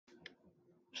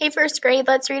Hey, first grade,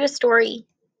 let's read a story.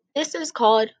 This is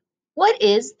called What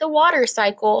is the Water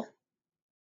Cycle?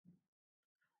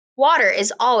 Water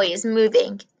is always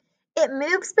moving. It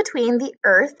moves between the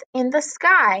earth and the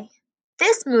sky.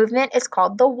 This movement is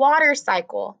called the water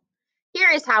cycle. Here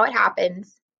is how it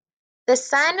happens. The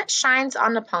sun shines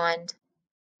on the pond.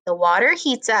 The water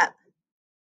heats up.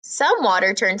 Some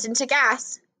water turns into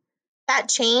gas. That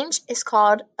change is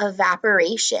called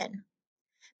evaporation.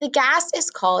 The gas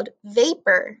is called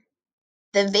vapor.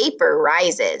 The vapor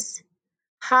rises.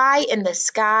 High in the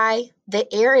sky, the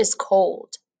air is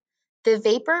cold. The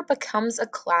vapor becomes a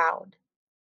cloud.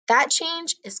 That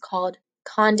change is called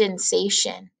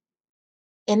condensation.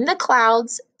 In the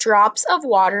clouds, drops of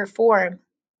water form.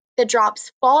 The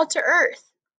drops fall to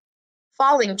earth.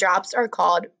 Falling drops are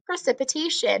called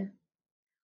precipitation.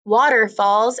 Water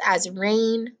falls as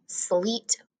rain,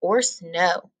 sleet, or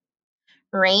snow.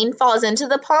 Rain falls into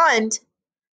the pond.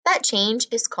 That change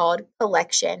is called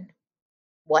collection.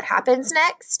 What happens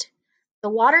next? The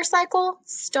water cycle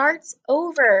starts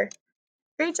over.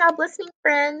 Great job listening,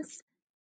 friends.